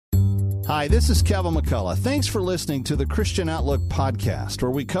Hi, this is Kevin McCullough. Thanks for listening to the Christian Outlook podcast, where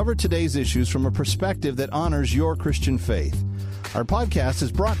we cover today's issues from a perspective that honors your Christian faith. Our podcast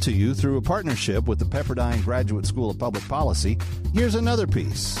is brought to you through a partnership with the Pepperdine Graduate School of Public Policy. Here's another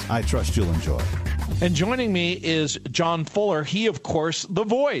piece I trust you'll enjoy. And joining me is John Fuller. He, of course, the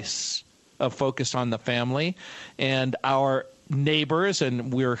voice of Focus on the Family, and our neighbors,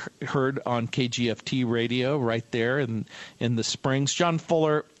 and we're heard on KGFT radio right there in the Springs. John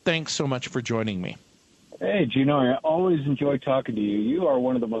Fuller, thanks so much for joining me. Hey, Gino, I always enjoy talking to you. You are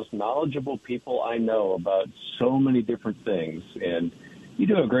one of the most knowledgeable people I know about so many different things, and you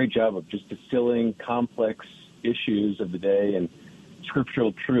do a great job of just distilling complex issues of the day and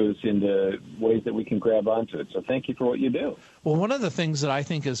scriptural truths into ways that we can grab onto it. So thank you for what you do. Well, one of the things that I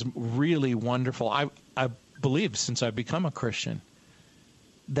think is really wonderful, I believe since I've become a Christian,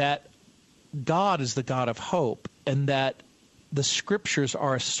 that God is the God of hope, and that the Scriptures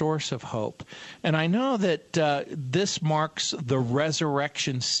are a source of hope. And I know that this marks the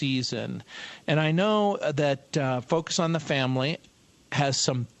resurrection season. And I know that Focus on the Family has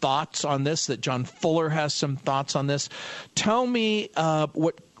some thoughts on this, that John Fuller has some thoughts on this. Tell me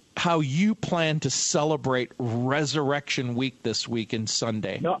how you plan to celebrate Resurrection Week this week and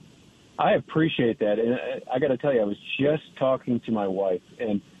Sunday. No, I appreciate that. And I got to tell you, I was just talking to my wife,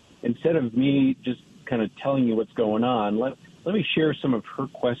 and instead of me just kind of telling you what's going on, let me share some of her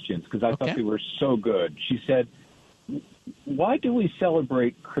questions, because I thought they were so good. She said, why do we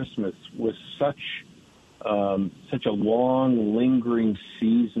celebrate Christmas with such a long, lingering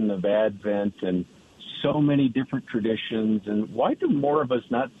season of Advent and so many different traditions? And why do more of us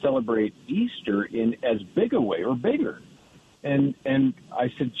not celebrate Easter in as big a way or bigger? And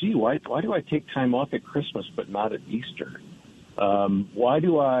I said, gee, why do I take time off at Christmas but not at Easter? Why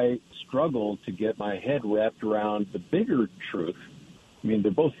do I struggle to get my head wrapped around the bigger truth? I mean,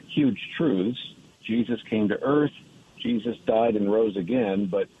 they're both huge truths. Jesus came to earth, Jesus died and rose again,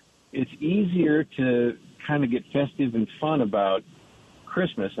 but it's easier to kind of get festive and fun about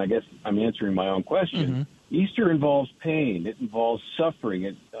Christmas. I guess I'm answering my own question. Mm-hmm. Easter involves pain. It involves suffering.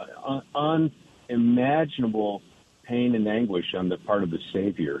 It's unimaginable pain and anguish on the part of the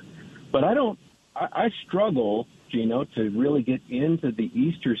Savior. But I struggle, Gino, to really get into the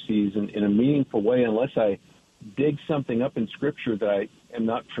Easter season in a meaningful way unless I dig something up in Scripture that I am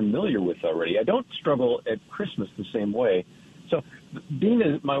not familiar with already. I don't struggle at Christmas the same way. So,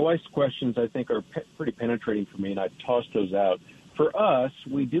 my wife's questions, I think, are pretty penetrating for me, and I've tossed those out. For us,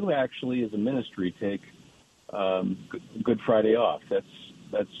 we do actually, as a ministry, take Good Friday off.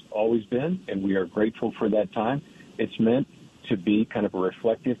 That's always been, and we are grateful for that time. It's meant to be kind of a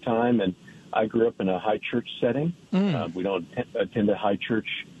reflective time, and I grew up in a high church setting. We don't attend a high church,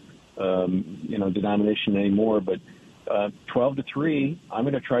 denomination anymore. But 12 to 3, I'm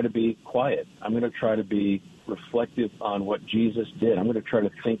going to try to be quiet. I'm going to try to be reflective on what Jesus did. I'm going to try to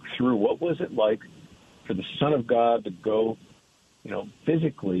think through what was it like for the Son of God to go,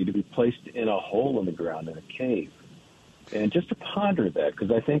 physically to be placed in a hole in the ground in a cave, and just to ponder that, because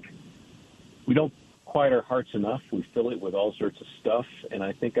I think we don't quiet our hearts enough. We fill it with all sorts of stuff, and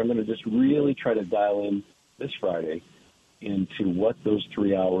I think I'm going to just really try to dial in this Friday into what those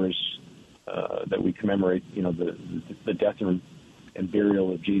 3 hours that we commemorate, the death and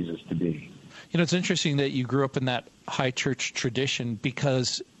burial of Jesus to be. It's interesting that you grew up in that high church tradition,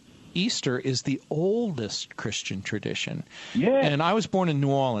 because Easter is the oldest Christian tradition. Yeah. And I was born in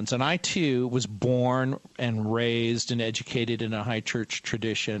New Orleans, and I, too, was born and raised and educated in a high church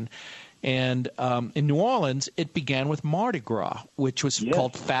tradition. And in New Orleans, it began with Mardi Gras, which was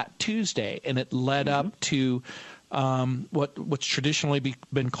called Fat Tuesday, and it led up to what's traditionally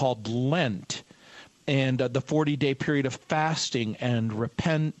been called Lent, and the 40-day period of fasting and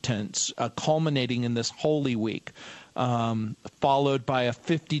repentance, culminating in this Holy Week, followed by a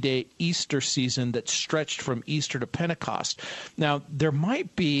 50-day Easter season that stretched from Easter to Pentecost. Now, there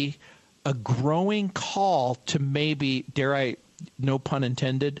might be a growing call to maybe, dare I, no pun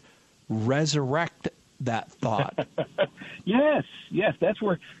intended, resurrect that thought. Yes, that's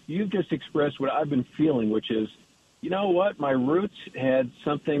where you've just expressed what I've been feeling, which is, you know what, my roots had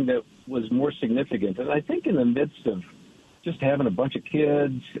something that was more significant. And I think in the midst of just having a bunch of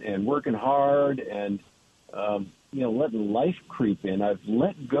kids and working hard and, letting life creep in, I've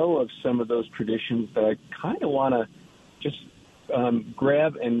let go of some of those traditions that I kind of want to just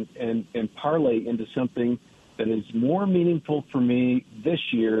grab and parlay into something that is more meaningful for me this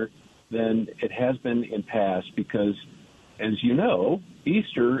year than it has been in past, because, as you know,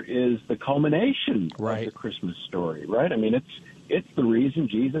 Easter is the culmination of the Christmas story, right? I mean, it's the reason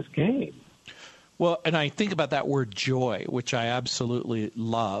Jesus came. Well, and I think about that word joy, which I absolutely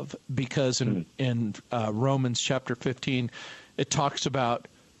love, because in Romans chapter 15, it talks about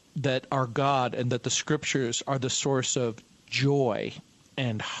that our God and that the Scriptures are the source of joy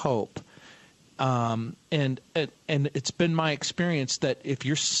and hope. And it's been my experience that if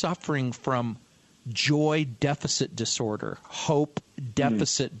you're suffering from joy deficit disorder, hope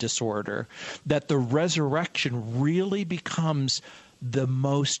deficit disorder, that the resurrection really becomes the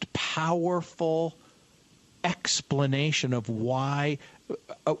most powerful explanation of why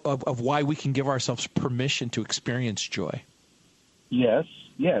we can give ourselves permission to experience joy. Yes,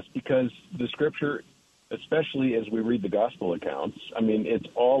 because the Scripture, especially as we read the gospel accounts, I mean, it's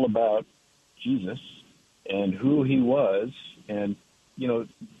all about Jesus and who he was, and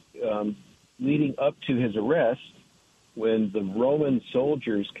leading up to his arrest, when the Roman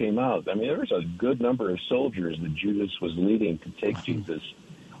soldiers came out, I mean, there was a good number of soldiers that Judas was leading to take Jesus.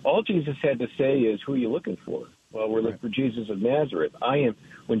 All Jesus had to say is, who are you looking for? Well, we're looking for Jesus of Nazareth. I am.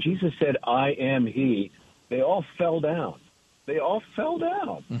 When Jesus said, I am he, they all fell down. They all fell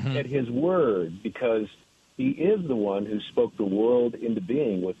down at his word, because he is the one who spoke the world into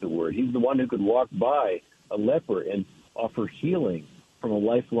being with the word. He's the one who could walk by a leper and offer healing from a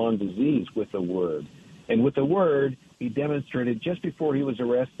lifelong disease with the word. And with the word, he demonstrated just before he was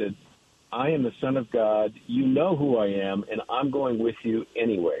arrested, I am the Son of God. You know who I am, and I'm going with you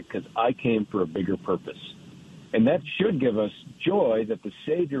anyway, because I came for a bigger purpose. And that should give us joy that the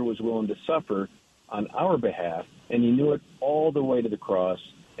Savior was willing to suffer on our behalf, and he knew it all the way to the cross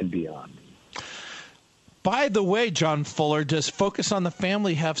and beyond. By the way, John Fuller, does Focus on the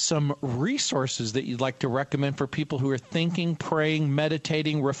Family have some resources that you'd like to recommend for people who are thinking, praying,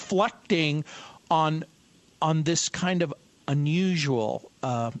 meditating, reflecting on this kind of unusual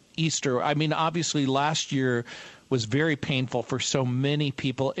Easter? I mean, obviously last year was very painful for so many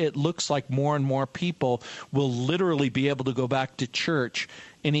people. It looks like more and more people will literally be able to go back to church.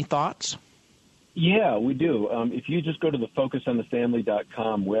 Any thoughts? Yeah, we do. If you just go to the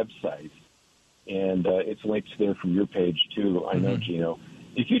focusonthefamily.com website, and it's linked there from your page too, I know, Gino.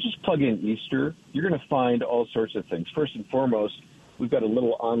 If you just plug in Easter, you're going to find all sorts of things. First and foremost, we've got a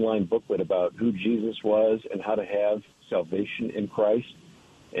little online booklet about who Jesus was and how to have salvation in Christ.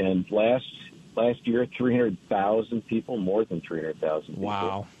 And last year, 300,000 people, more than 300,000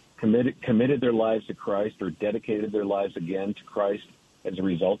 people, committed their lives to Christ, or dedicated their lives again to Christ as a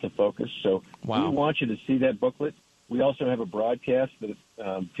result of Focus. So we want you to see that booklet. We also have a broadcast that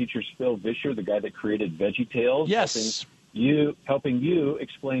features Phil Vischer, the guy that created VeggieTales, helping you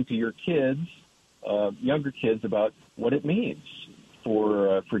explain to your kids, younger kids, about what it means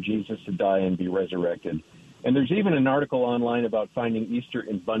for Jesus to die and be resurrected. And there's even an article online about finding Easter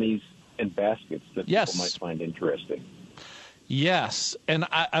in bunnies and baskets that people might find interesting. Yes, and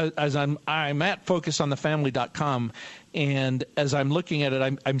as I'm at focusonthefamily.com, and as I'm looking at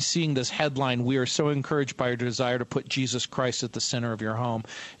it, I'm seeing this headline: "We are so encouraged by your desire to put Jesus Christ at the center of your home."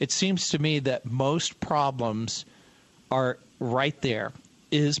 It seems to me that most problems are right there.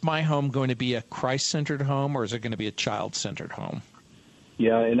 Is my home going to be a Christ-centered home, or is it going to be a child-centered home?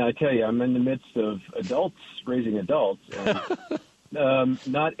 Yeah, and I tell you, I'm in the midst of raising adults, and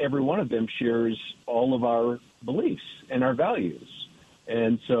not every one of them shares all of our beliefs and our values.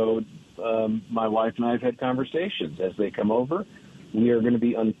 And so my wife and I have had conversations as they come over. We are going to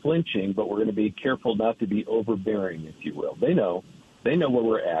be unflinching, but we're going to be careful not to be overbearing, if you will. They know where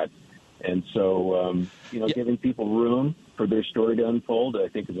we're at. And so, giving people room for their story to unfold, I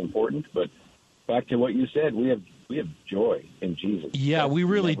think, is important. But back to what you said, we have joy in Jesus. Yeah, we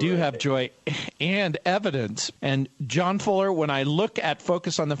really do have joy and evidence. And John Fuller, when I look at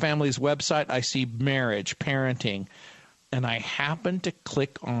Focus on the Family's website, I see marriage, parenting, and I happen to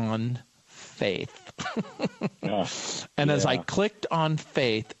click on faith. As I clicked on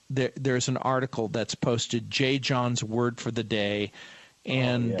faith, there's an article that's posted, J. John's Word for the Day,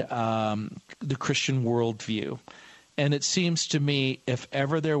 and the Christian worldview. And it seems to me, if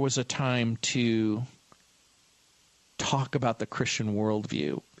ever there was a time to talk about the Christian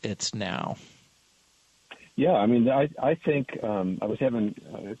worldview, it's now. Yeah, I mean, I think I was having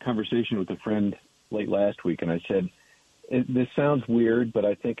a conversation with a friend late last week, and I said, this sounds weird, but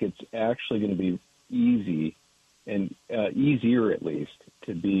I think it's actually going to be easy, and easier at least,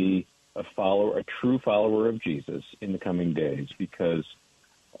 to be a true follower of Jesus in the coming days, because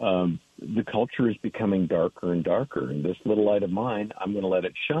the culture is becoming darker and darker, and this little light of mine, I'm going to let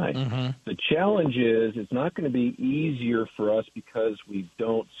it shine. The challenge is, it's not going to be easier for us because we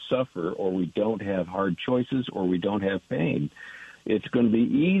don't suffer, or we don't have hard choices, or we don't have pain. It's going to be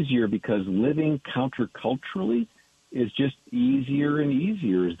easier because living counterculturally is just easier and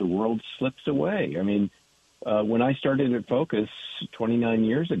easier as the world slips away. I mean, when I started at Focus 29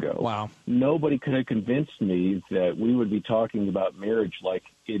 years ago, wow, nobody could have convinced me that we would be talking about marriage like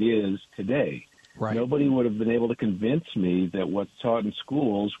it is today. Right. Nobody would have been able to convince me that what's taught in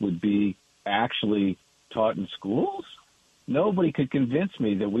schools would be actually taught in schools. Nobody could convince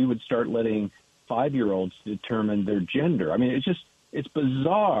me that we would start letting 5-year-olds determine their gender. I mean, it's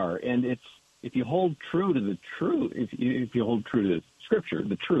bizarre, and if you hold true to the truth, if you hold true to Scripture,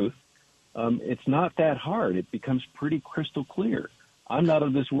 the truth, it's not that hard. It becomes pretty crystal clear. I'm not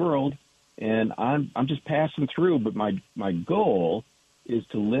of this world, and I'm just passing through. But my goal is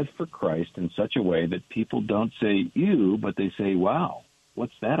to live for Christ in such a way that people don't say "ew," but they say, "Wow,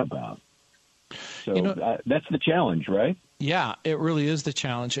 what's that about?" So that's the challenge, right? Yeah, it really is the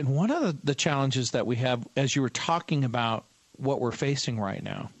challenge. And one of the challenges that we have, as you were talking about what we're facing right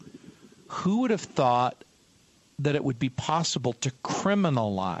now, who would have thought that it would be possible to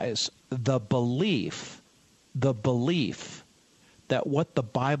criminalize the belief that what the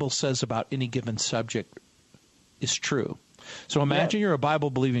Bible says about any given subject is true? So imagine you're a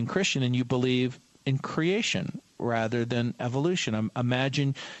Bible-believing Christian and you believe in creation rather than evolution.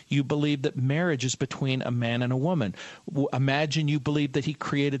 Imagine you believe that marriage is between a man and a woman. Imagine you believe that he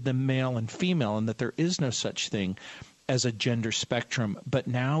created them male and female and that there is no such thing as a gender spectrum. But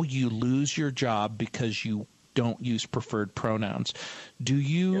now you lose your job because you don't use preferred pronouns. Do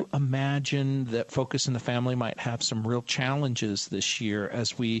you imagine that Focus in the Family might have some real challenges this year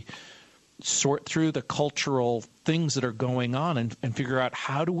as we sort through the cultural things that are going on and figure out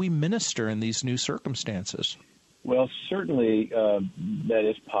how do we minister in these new circumstances? Well, certainly that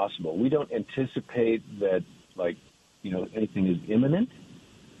is possible. We don't anticipate that, anything is imminent,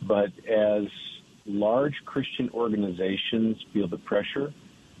 but as large Christian organizations feel the pressure,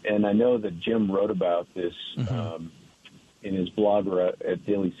 and I know that Jim wrote about this in his blog at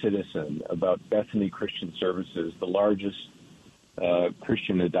Daily Citizen about Bethany Christian Services, the largest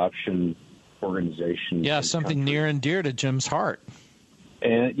Christian adoption organization. Yeah, something near and dear to Jim's heart.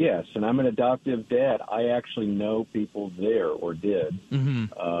 And yes, and I'm an adoptive dad. I actually know people there, or did.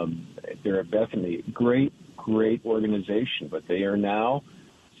 They're at Bethany. Great organization, but they are now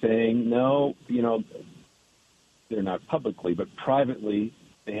saying no. They're not publicly, but privately,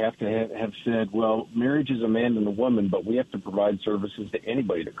 they have to have said, well, marriage is a man and a woman, but we have to provide services to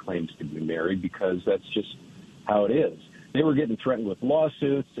anybody that claims to be married because that's just how it is. They were getting threatened with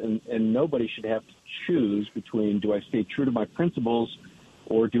lawsuits, and nobody should have to choose between, do I stay true to my principles,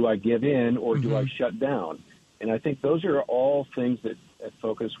 or do I give in, or do I shut down? And I think those are all things that at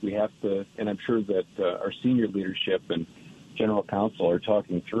Focus we have to, and I'm sure that our senior leadership and general counsel are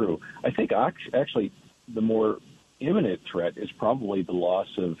talking through. I think actually the more imminent threat is probably the loss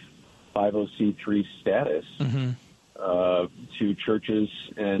of 50C3 status to churches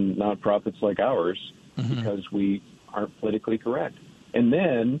and nonprofits like ours because we aren't politically correct. And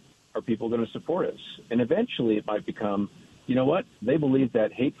then are people going to support us? And eventually it might become, you know what? They believe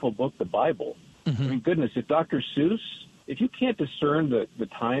that hateful book, the Bible. I mean, goodness, if you can't discern the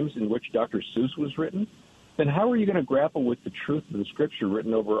times in which Dr. Seuss was written, then how are you going to grapple with the truth of the Scripture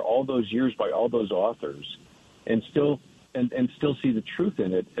written over all those years by all those authors and still see the truth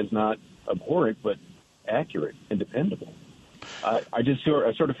in it as not abhorrent but accurate and dependable? I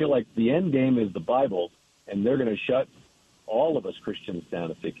sort of feel like the end game is the Bible, and they're going to shut all of us Christians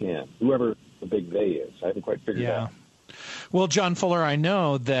down if they can, whoever the big they is. I haven't quite figured out. Well, John Fuller, I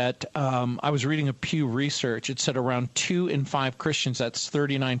know that I was reading a Pew Research. It said around 2 in 5 Christians, that's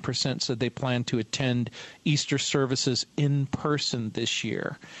 39%, said they plan to attend Easter services in person this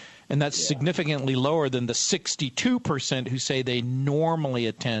year. And that's significantly lower than the 62% who say they normally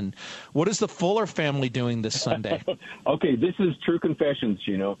attend. What is the Fuller family doing this Sunday? Okay, this is true confessions,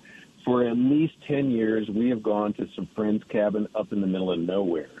 For at least 10 years, we have gone to some friend's cabin up in the middle of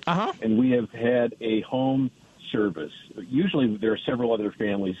nowhere. And we have had a home service. Usually there are several other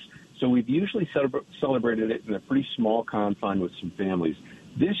families, so we've usually celebrated it in a pretty small confine with some families.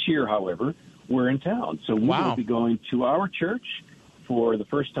 This year, however, we're in town, so we will be going to our church for the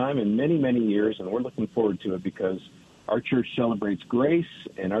first time in many, many years, and we're looking forward to it because our church celebrates grace,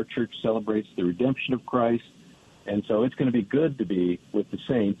 and our church celebrates the redemption of Christ, and so it's going to be good to be with the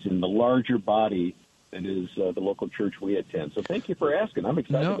saints in the larger body that is the local church we attend. So thank you for asking. I'm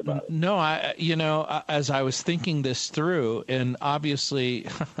excited about it. No, as I was thinking this through, and obviously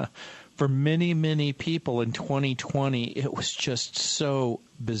for many, many people in 2020, it was just so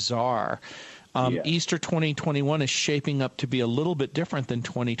bizarre. Easter 2021 is shaping up to be a little bit different than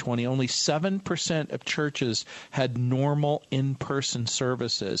 2020. Only 7% of churches had normal in-person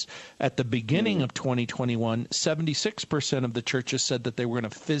services. At the beginning of 2021, 76% of the churches said that they were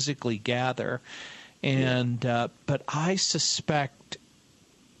going to physically gather. And but I suspect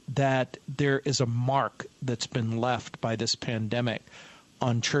that there is a mark that's been left by this pandemic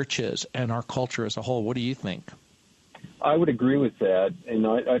on churches and our culture as a whole. What do you think? I would agree with that. And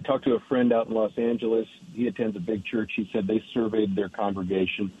I talked to a friend out in Los Angeles. He attends a big church. He said they surveyed their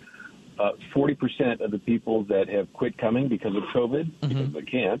congregation. 40% of the people that have quit coming because of COVID, because they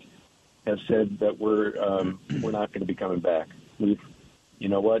can't, have said that we're not going to be coming back. You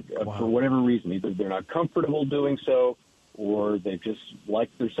know what? Wow. For whatever reason, either they're not comfortable doing so, or they just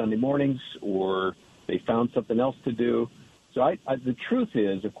like their Sunday mornings, or they found something else to do. So the truth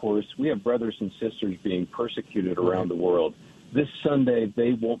is, of course, we have brothers and sisters being persecuted around the world. This Sunday,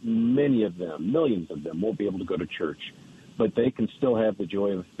 many of them, millions of them, won't be able to go to church, but they can still have the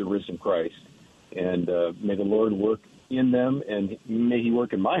joy of the risen Christ. And may the Lord work in them, and may he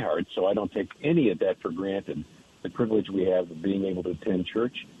work in my heart, so I don't take any of that for granted. The privilege we have of being able to attend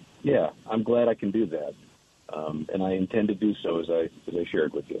church, yeah, I'm glad I can do that. And I intend to do so as I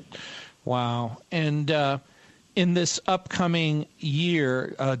shared with you. Wow. And in this upcoming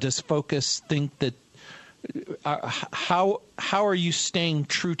year, does Focus think that how are you staying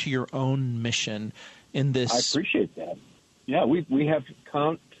true to your own mission in this? I appreciate that. Yeah, we have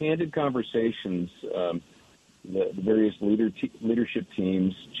candid conversations, the various leadership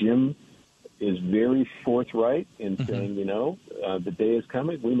teams. Jim is very forthright in saying, the day is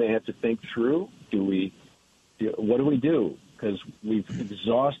coming. We may have to think through. What do we do? Because we've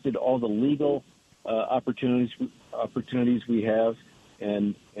exhausted all the legal opportunities we have,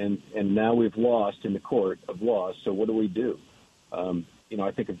 and now we've lost in the court of law. So what do we do? I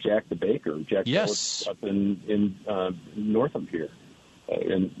think of Jack the baker, yes, up in Northam here.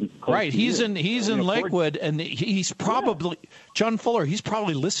 Right, he's in Lakewood, and he's probably John Fuller. He's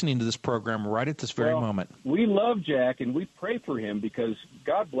probably listening to this program right at this very moment. We love Jack, and we pray for him because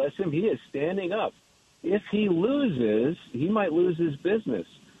God bless him. He is standing up. If he loses, he might lose his business,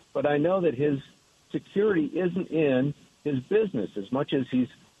 but I know that his security isn't in his business as much as he's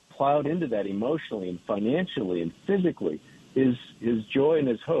plowed into that emotionally and financially and physically. His joy and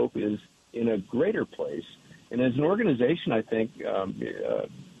his hope is in a greater place. And as an organization, I think,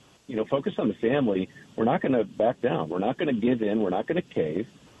 focus on the family. We're not going to back down. We're not going to give in. We're not going to cave.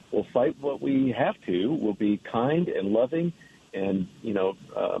 We'll fight what we have to. We'll be kind and loving and,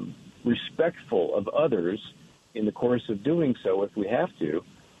 respectful of others in the course of doing so if we have to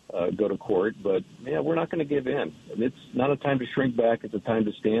go to court. But, we're not going to give in. And it's not a time to shrink back. It's a time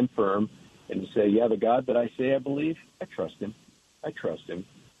to stand firm and to say, the God that I say I believe, I trust him. I trust him.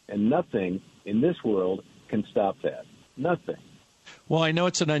 And nothing in this world can stop that. Nothing. Well, I know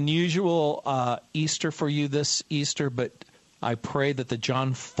it's an unusual Easter for you this Easter, but I pray that the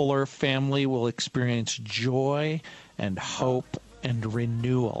John Fuller family will experience joy and hope and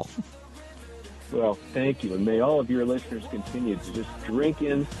renewal. Well, thank you. And may all of your listeners continue to just drink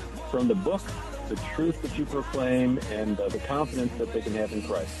in from the book, the truth that you proclaim, and the confidence that they can have in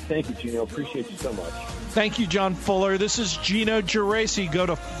Christ. Thank you, Gino. Appreciate you so much. Thank you, John Fuller. This is Gino Geraci. Go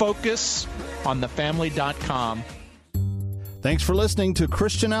to focusonthefamily.com. Thanks for listening to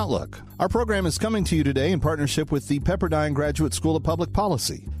Christian Outlook. Our program is coming to you today in partnership with the Pepperdine Graduate School of Public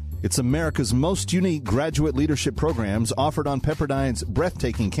Policy. It's America's most unique graduate leadership programs offered on Pepperdine's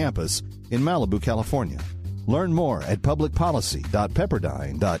breathtaking campus in Malibu, California. Learn more at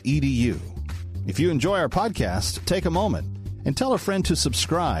publicpolicy.pepperdine.edu. If you enjoy our podcast, take a moment and tell a friend to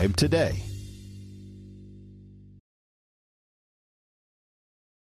subscribe today.